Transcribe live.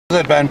How's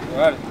it, man?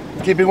 Well,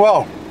 Keeping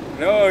well?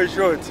 no, we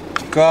should.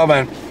 Come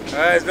on,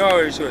 man. No,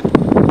 we should.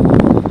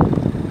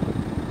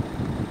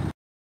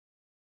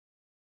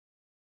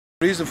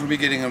 The reason for me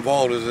getting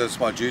involved is it's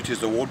my duty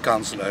as a ward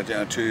councillor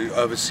to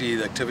oversee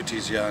the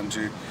activities here and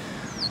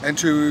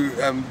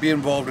to be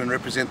involved and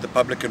represent the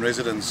public and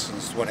residents.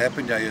 That's what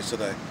happened here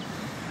yesterday.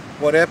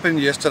 What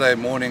happened yesterday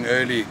morning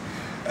early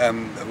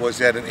was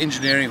that an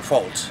engineering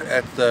fault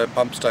at the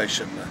pump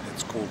station.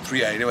 It's called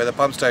 3A. Anyway, the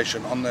pump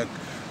station on the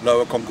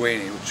lower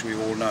Congweni, which we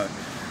all know.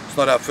 It's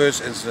not our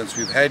first incidents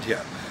we've had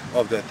here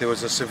of that. There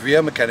was a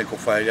severe mechanical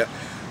failure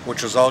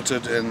which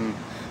resulted in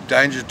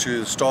danger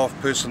to staff,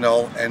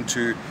 personnel and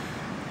to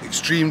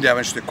extreme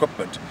damage to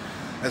equipment.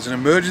 As an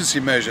emergency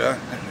measure,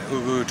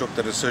 who took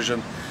the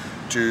decision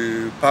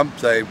to pump,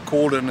 they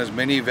called in as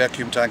many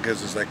vacuum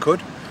tankers as they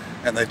could,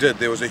 and they did.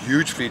 There was a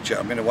huge fleet here.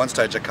 I mean, at one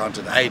stage I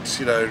counted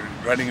 8,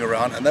 running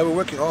around, and they were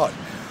working hard.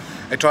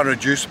 They tried to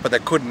reduce, but they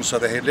couldn't, so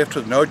they had left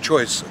with no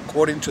choice,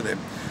 according to them,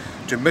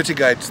 to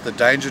mitigate the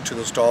danger to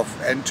the staff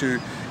and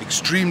to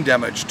extreme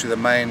damage to the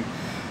main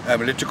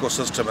electrical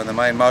system and the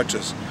main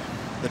motors.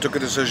 They took a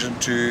decision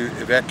to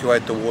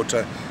evacuate the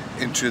water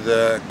into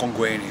the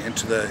Congweni,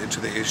 into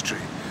the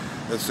estuary.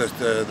 That's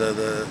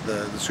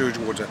the sewage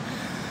water,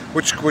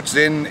 which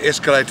then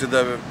escalated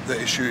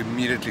the issue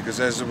immediately, because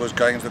as it was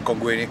going into the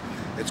Congweni,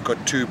 it's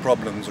got two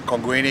problems. The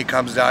Congweni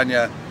comes down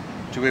here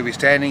to where we're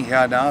standing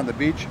here now on the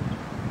beach.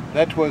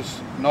 That was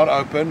not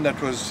open. That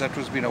was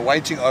been a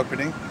waiting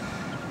opening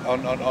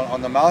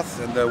on the mouth,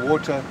 and the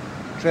water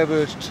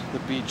traversed the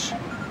beach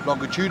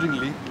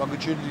longitudinally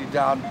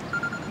down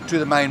to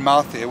the main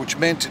mouth there, which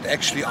meant it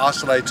actually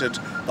isolated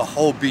the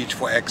whole beach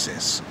for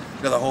access.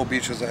 The whole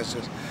beach was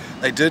access.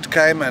 They did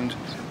come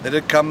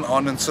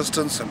on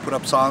insistence and put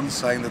up signs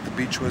saying that the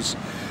beach was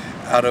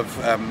out of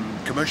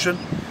commission,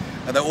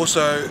 and they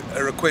also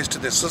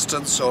requested the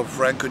assistance of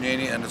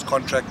Rankonyeni and its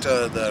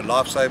contractor, the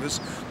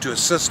Lifesavers, to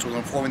assist with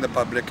informing the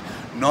public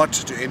not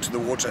to enter the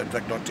water, in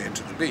fact not to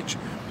enter the beach.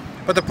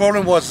 But the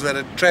problem was that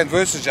it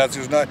transverses just,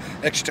 there was no,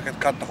 actually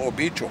cut the whole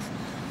beach off.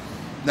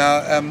 Now,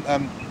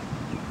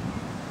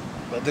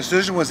 the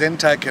decision was then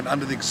taken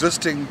under the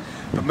existing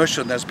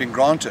permission that's been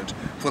granted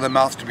for the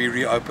mouth to be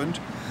reopened.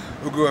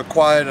 Ugu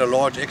acquired a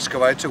large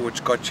excavator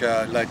which got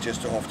here late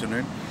yesterday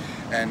afternoon,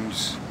 and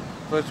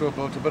first of all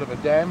built a bit of a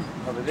dam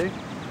over there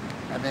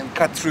and then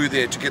cut through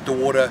there to get the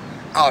water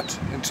out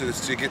into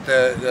this, to get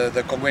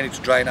the Congweni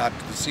to drain out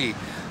to the sea,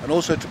 and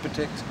also to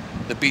protect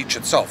the beach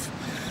itself.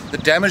 The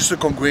damage to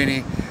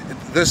Congweni,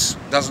 this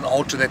doesn't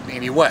alter that in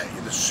any way.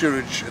 The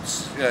sewage,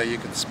 you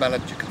can smell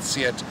it, you can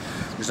see it.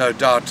 There's no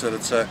doubt that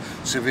it's a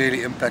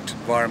severely impacted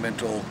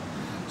environmental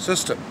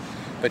system.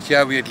 But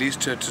here we at least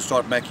to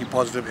start making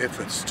positive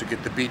efforts to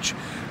get the beach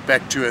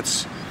back to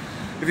its...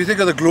 If you think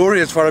of the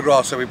glorious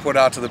photographs that we put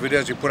out, to the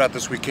videos we put out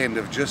this weekend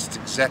of just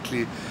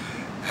exactly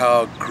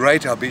how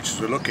great our beaches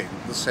were looking,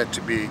 this had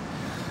to be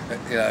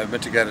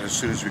mitigated as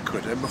soon as we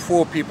could. And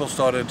before people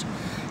started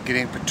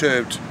getting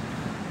perturbed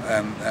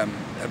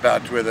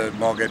about whether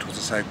Margate was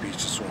a safe beach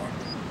to swim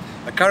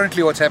on.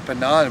 Currently what's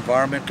happened now,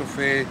 environmental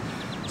affairs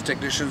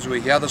technicians were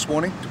here this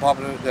morning from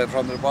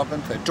the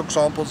department. They took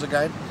samples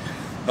again.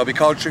 They'll be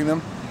culturing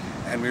them,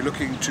 and we're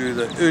looking to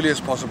the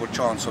earliest possible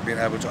chance of being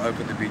able to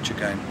open the beach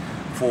again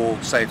for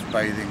safe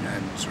bathing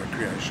and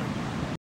recreation.